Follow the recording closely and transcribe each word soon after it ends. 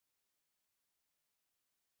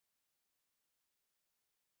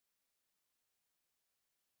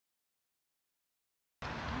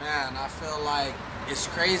Man, I feel like it's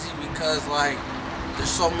crazy because like there's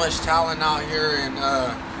so much talent out here, and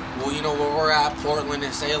well, you know, where we're at, Portland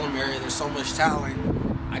and Salem area, there's so much talent.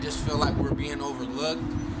 I just feel like we're being overlooked.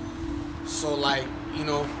 So like, you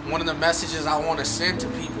know, one of the messages I want to send to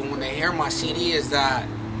people when they hear my CD is that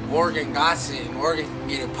Oregon got it and Oregon can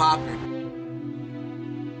get it popping.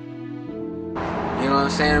 You know what I'm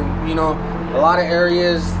saying? You know, a lot of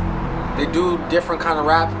areas, they do different kind of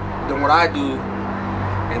rap than what I do.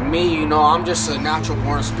 And me, you know, I'm just a natural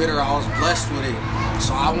born spitter. I was blessed with it.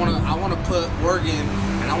 So I wanna put Oregon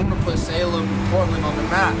and I wanna put Salem and Portland on the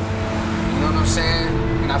map. You know what I'm saying?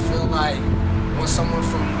 And I feel like when someone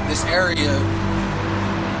from this area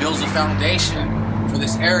builds a foundation for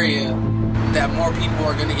this area, that more people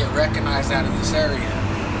are gonna get recognized out of this area.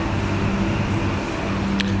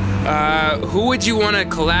 Who would you want to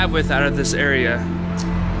collab with out of this area?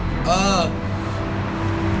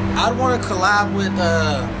 I'd want to collab with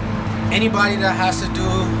anybody that has to do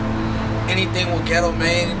anything with ghetto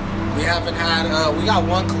made. We haven't had, we got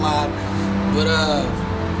one collab, but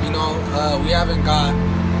you know, we haven't got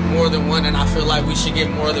more than one, and I feel like we should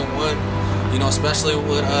get more than one. You know, especially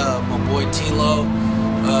with my boy T-Lo,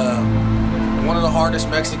 one of the hardest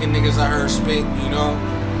Mexican niggas I heard spit, you know,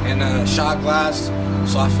 and Shot Glass.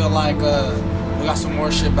 So I feel like we got some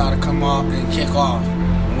more shit about to come off and kick off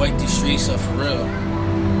and wake these streets up for real.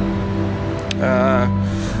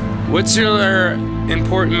 What's your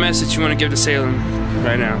important message you want to give to Salem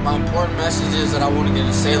right now? My important messages that I want to give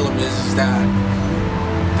to Salem is that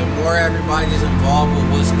the more everybody's involved with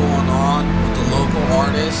what's going on with the local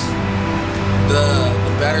artists, the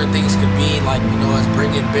better things could be. Like, you know, us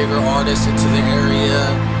bringing bigger artists into the area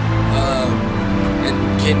and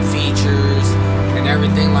getting features and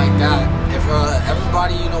everything like that. If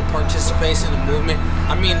everybody, you know, participates in the movement,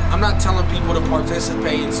 I mean, I'm not telling people to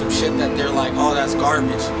participate in some shit that they're like, oh, that's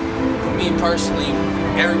garbage. For me personally,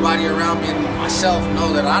 everybody around me and myself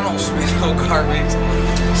know that I don't spit no garbage.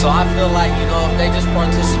 So I feel like, you know, if they just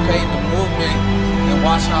participate in the movement and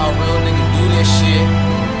watch how a real nigga do this shit,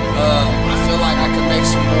 I feel like I can make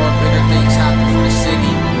some more bigger things happen for the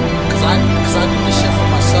city. Cause I do this shit for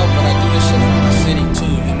myself, but I do this shit for my city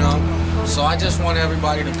too, you know? So I just want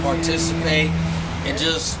everybody to participate and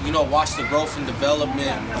just, you know, watch the growth and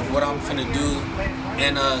development of what I'm finna do,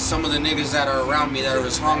 and some of the niggas that are around me that are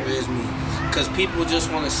as hungry as me. Cause people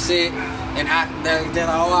just wanna sit and act that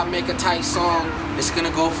oh, I make a tight song, it's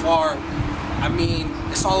gonna go far. I mean,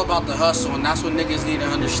 it's all about the hustle, and that's what niggas need to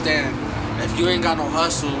understand. If you ain't got no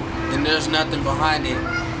hustle, then there's nothing behind it.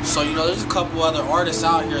 So, you know, there's a couple other artists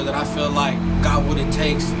out here that I feel like got what it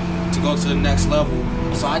takes to go to the next level.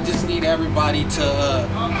 So I just need everybody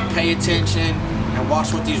to pay attention and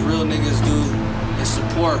watch what these real niggas do and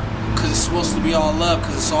support, because it's supposed to be all love,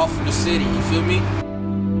 because it's all for the city, you feel me?